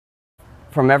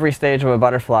from every stage of a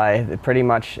butterfly, it pretty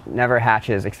much never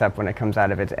hatches except when it comes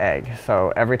out of its egg.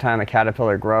 So every time a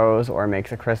caterpillar grows or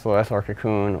makes a chrysalis or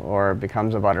cocoon or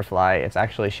becomes a butterfly, it's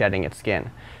actually shedding its skin.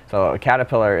 So a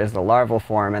caterpillar is the larval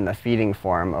form and the feeding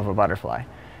form of a butterfly.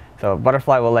 So a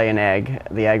butterfly will lay an egg.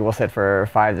 The egg will sit for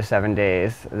 5 to 7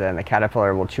 days. Then the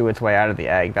caterpillar will chew its way out of the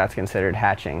egg. That's considered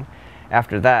hatching.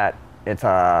 After that, it's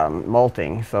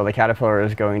molting. So the caterpillar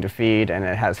is going to feed, and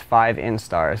it has 5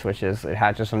 instars, which is, it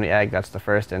hatches from the egg. That's the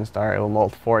first instar. It will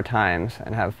molt 4 times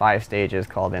and have 5 stages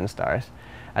called instars.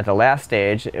 At the last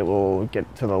stage, it will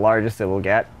get to the largest it will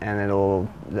get, and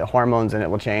the hormones in it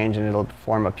will change, and it'll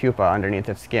form a pupa underneath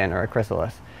its skin, or a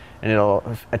chrysalis. And it'll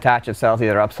attach itself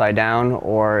either upside down,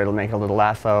 or it'll make a little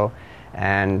lasso,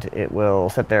 and it will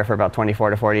sit there for about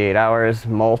 24 to 48 hours,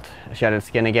 molt, shed its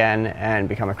skin again, and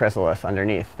become a chrysalis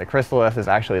underneath. The chrysalis is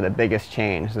actually the biggest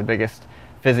change. The biggest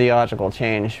physiological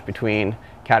change between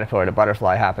caterpillar to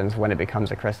butterfly happens when it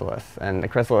becomes a chrysalis. And the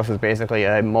chrysalis is basically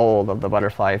a mold of the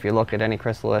butterfly. If you look at any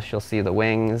chrysalis, you'll see the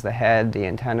wings, the head, the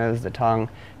antennas, the tongue,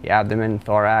 the abdomen,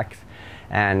 thorax.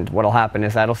 And what will happen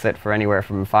is that'll sit for anywhere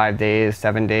from 5 days,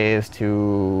 7 days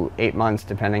to 8 months,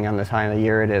 depending on the time of the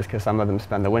year it is, because some of them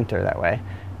spend the winter that way.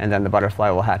 And then the butterfly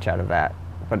will hatch out of that.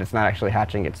 But it's not actually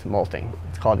hatching, it's molting.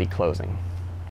 It's called eclosing.